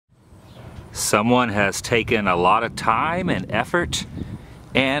Someone has taken a lot of time and effort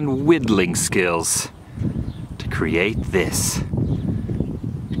and whittling skills to create this.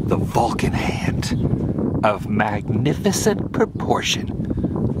 The Vulcan hand of magnificent proportion.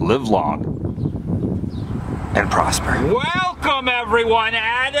 Live long and prosper. Welcome everyone,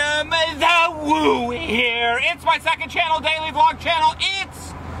 Adam the Woo here. It's my second channel, daily vlog channel.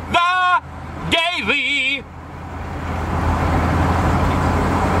 It's The Daily.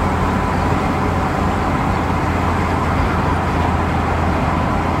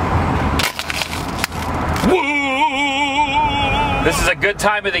 This is a good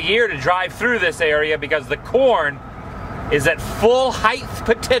time of the year to drive through this area because the corn is at full height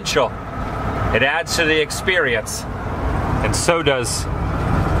potential. It adds to the experience. And so does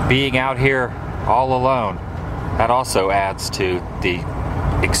being out here all alone. That also adds to the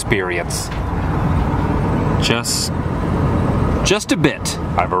experience. Just a bit.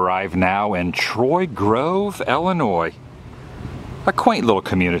 I've arrived now in Troy Grove, Illinois. A quaint little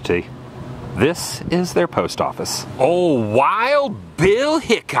community. This is their post office. Old Wild Bill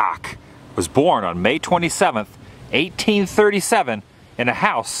Hickok was born on May 27th, 1837 in a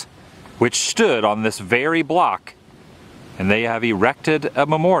house which stood on this very block. And they have erected a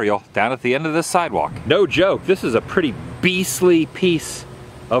memorial down at the end of this sidewalk. No joke, this is a pretty beastly piece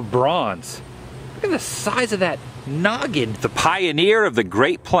of bronze. Look at the size of that noggin. The pioneer of the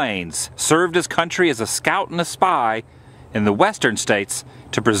Great Plains served his country as a scout and a spy in the western states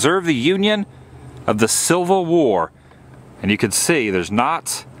to preserve the union of the Civil War. And you can see there's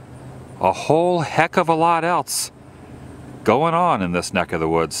not a whole heck of a lot else going on in this neck of the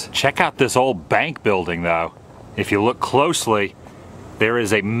woods. Check out this old bank building though. If you look closely, there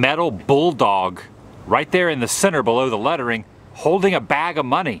is a metal bulldog right there in the center below the lettering holding a bag of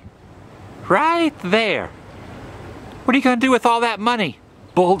money. Right there. What are you gonna do with all that money,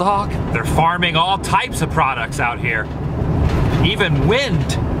 bulldog? They're farming all types of products out here. Even wind.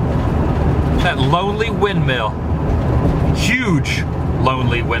 That lonely windmill. Huge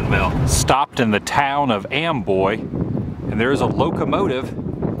lonely windmill. Stopped in the town of Amboy, and there is a locomotive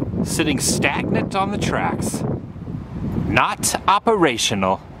sitting stagnant on the tracks. Not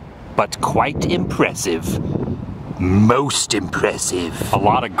operational, but quite impressive. Most impressive. A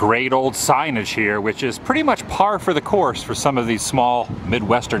lot of great old signage here, which is pretty much par for the course for some of these small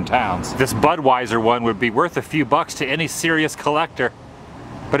Midwestern towns. This Budweiser one would be worth a few bucks to any serious collector,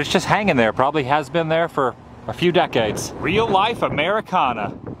 but it's just hanging there, probably has been there for a few decades. Real life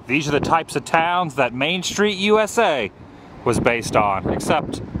Americana. These are the types of towns that Main Street, USA was based on,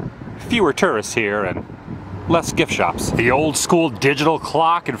 except fewer tourists here and less gift shops. The old school digital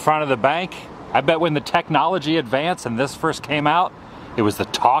clock in front of the bank. I bet when the technology advanced and this first came out, it was the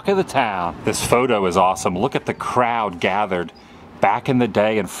talk of the town. This photo is awesome. Look at the crowd gathered back in the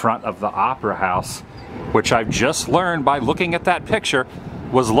day in front of the Opera House, which I've just learned by looking at that picture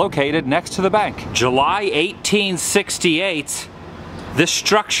was located next to the bank. July 1868, this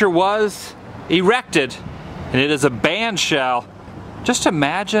structure was erected, and it is a band shell. Just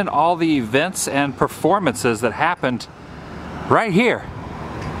imagine all the events and performances that happened right here.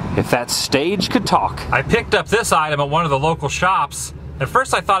 If that stage could talk. I picked up this item at one of the local shops. At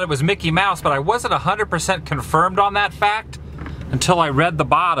first I thought it was Mickey Mouse, but I wasn't 100% confirmed on that fact until I read the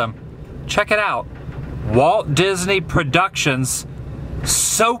bottom. Check it out. Walt Disney Productions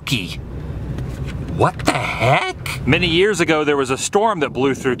Soaky. What the heck? Many years ago there was a storm that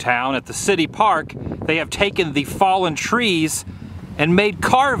blew through town at the city park. They have taken the fallen trees and made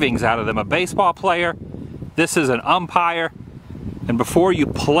carvings out of them. A baseball player. This is an umpire. And before you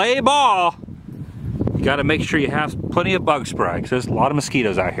play ball, you gotta make sure you have plenty of bug spray, because there's a lot of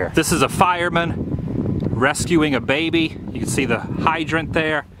mosquitoes out here. This is a fireman rescuing a baby. You can see the hydrant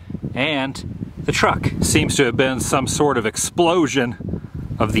there, and the truck. Seems to have been some sort of explosion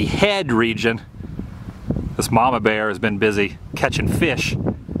of the head region. This mama bear has been busy catching fish,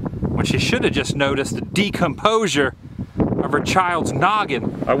 when she should have just noticed the decomposure of her child's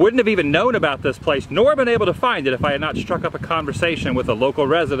noggin. I wouldn't have even known about this place, nor been able to find it if I had not struck up a conversation with a local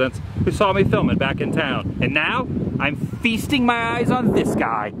resident who saw me filming back in town. And now, I'm feasting my eyes on this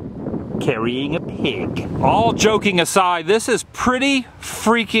guy, carrying a pig. All joking aside, this is pretty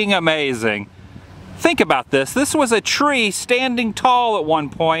freaking amazing. Think about this. This was a tree standing tall at one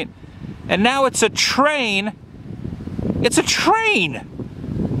point, and now it's a train. It's a train!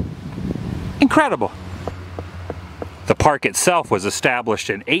 Incredible. The park itself was established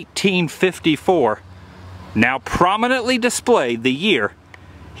in 1854, now prominently displayed the year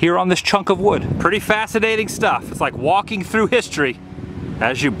here on this chunk of wood. Pretty fascinating stuff. It's like walking through history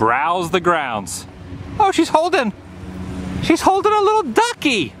as you browse the grounds. Oh, she's holding a little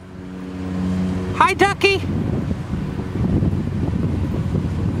ducky. Hi, Ducky.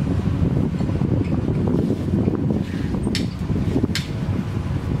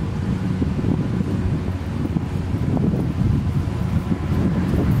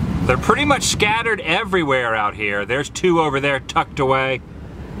 They're pretty much scattered everywhere out here. There's two over there tucked away,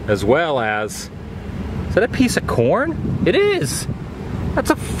 as well as, is that a piece of corn? It is. That's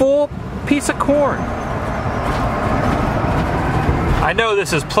a full piece of corn. I know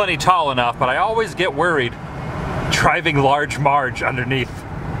this is plenty tall enough, but I always get worried driving large Marge underneath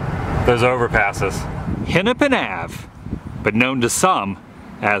those overpasses. Hennepin Ave, but known to some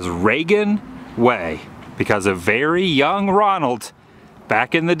as Reagan Way, because a very young Ronald,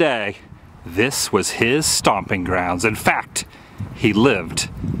 back in the day, this was his stomping grounds. In fact, he lived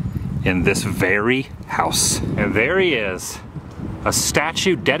in this very house. And there he is, a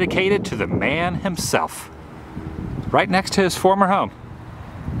statue dedicated to the man himself, right next to his former home.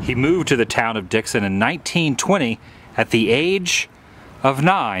 He moved to the town of Dixon in 1920 at the age of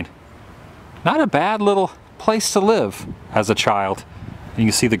 9. Not a bad little place to live as a child. You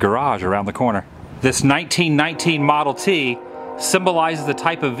can see the garage around the corner. This 1919 Model T symbolizes the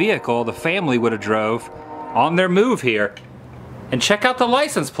type of vehicle the family would have drove on their move here. And check out the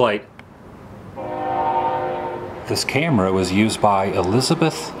license plate. This camera was used by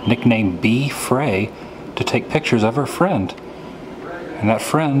Elizabeth, nicknamed B. Frey, to take pictures of her friend. And that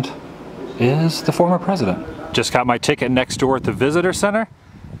friend is the former president. Just got my ticket next door at the visitor center,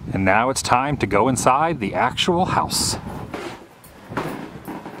 and now it's time to go inside the actual house.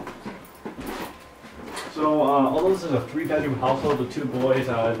 So, although this is a 3-bedroom household with 2 boys,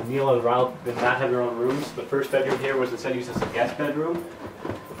 Neil and Ralph did not have their own rooms. The first bedroom here was instead used as a guest bedroom.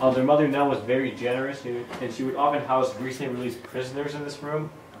 Their mother, Nell, was very generous, and she would often house recently released prisoners in this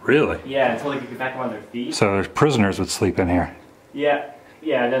room. Really? Yeah, until they could get back on their feet. So prisoners would sleep in here? Yeah,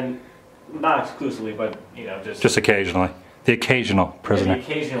 and then, not exclusively, but, you know, just occasionally. The occasional prisoner.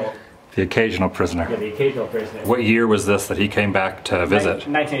 Yeah, the occasional prisoner. Yeah, the occasional prisoner. What year was this that he came back to visit?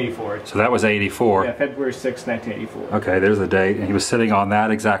 1984. So that was 84. Yeah, February 6, 1984. Okay, there's the date. And he was sitting on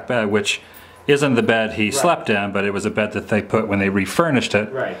that exact bed, which isn't the bed he slept in, but it was a bed that they put when they refurnished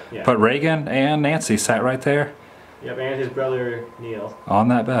it. Right, yeah. But Reagan and Nancy sat right there. Yep, and his brother, Neil. On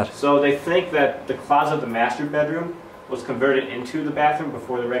that bed. So they think that the closet of the master bedroom was converted into the bathroom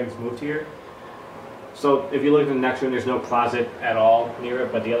before the Reagans moved here. So if you look at the next room, there's no closet at all near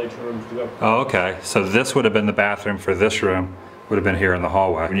it, but the other 2 rooms do have. Oh, okay. So this would have been the bathroom for this room. Would have been here in the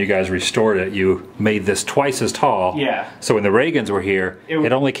hallway. When you guys restored it, you made this twice as tall. Yeah. So when the Reagans were here,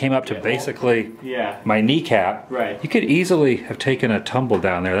 it only came up to basically my kneecap. Right. You could easily have taken a tumble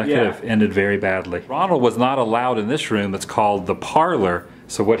down there. That could have ended very badly. Ronald was not allowed in this room. It's called the parlor.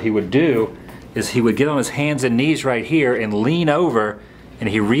 So what he would do is he would get on his hands and knees right here and lean over, and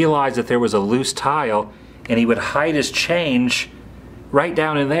he realized that there was a loose tile, and he would hide his change right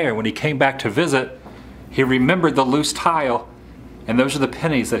down in there. When he came back to visit, he remembered the loose tile, and those are the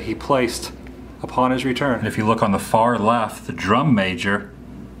pennies that he placed upon his return. And if you look on the far left, the drum major,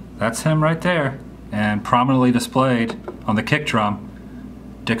 that's him right there, and prominently displayed on the kick drum,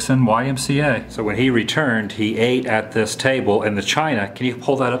 Dixon YMCA. So when he returned, he ate at this table, and the china, can you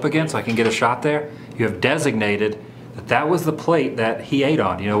pull that up again so I can get a shot there? You have designated that that was the plate that he ate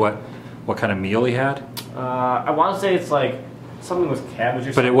on. You know what kind of meal he had? I want to say it's like something with cabbage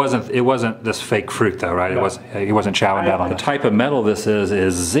or something. But it wasn't this fake fruit though, right? No. He wasn't chowing down on it. The type of metal this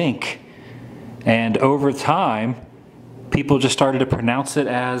is zinc. And over time, people just started to pronounce it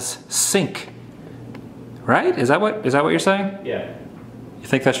as sink. Right? Is that what you're saying? Yeah. You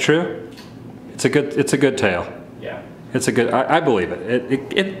think that's true? It's a good tale. Yeah. It's a good, I believe it.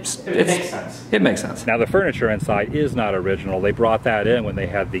 It makes sense. It makes sense. Now the furniture inside is not original. They brought that in when they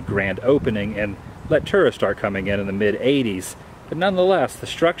had the grand opening and let tourists start coming in the mid-80s. But nonetheless, the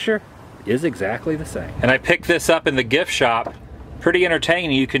structure is exactly the same. And I picked this up in the gift shop. Pretty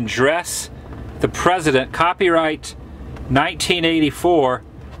entertaining. You can dress the president, copyright 1984.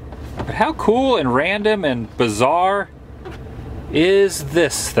 But how cool and random and bizarre is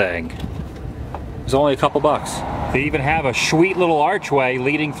this thing? It's only a couple bucks. They even have a sweet little archway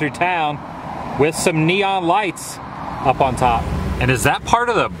leading through town with some neon lights up on top. And is that part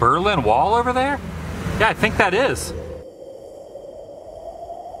of the Berlin Wall over there? Yeah, I think that is.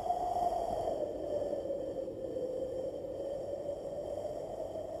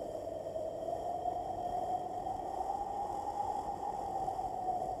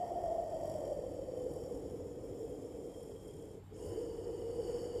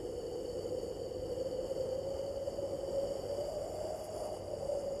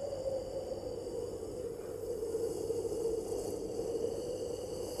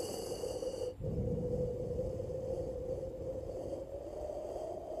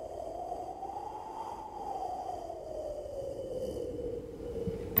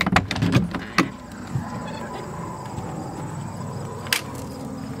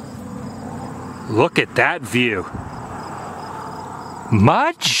 Look at that view.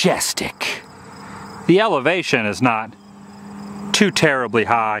 Majestic. The elevation is not too terribly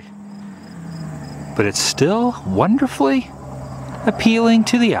high, but it's still wonderfully appealing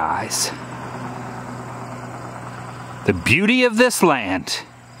to the eyes. The beauty of this land.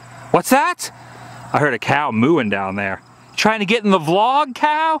 What's that? I heard a cow mooing down there. Trying to get in the vlog,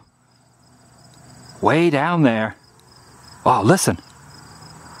 cow? Way down there. Oh, listen.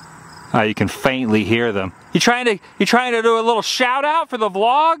 Oh, you can faintly hear them. You trying to do a little shout out for the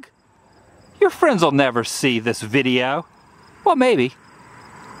vlog? Your friends will never see this video. Well, maybe.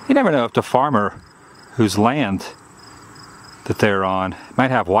 You never know if the farmer whose land that they're on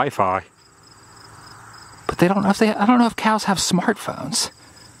might have Wi-Fi. But they don't know if I don't know if cows have smartphones.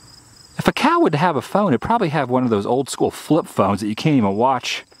 If a cow would have a phone, it'd probably have one of those old school flip phones that you can't even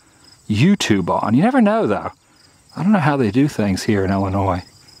watch YouTube on. You never know, though. I don't know how they do things here in Illinois.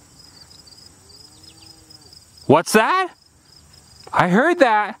 What's that? I heard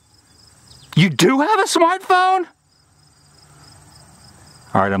that. You do have a smartphone?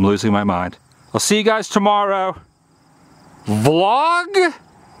 All right, I'm losing my mind. I'll see you guys tomorrow. Vlog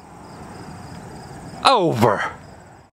over.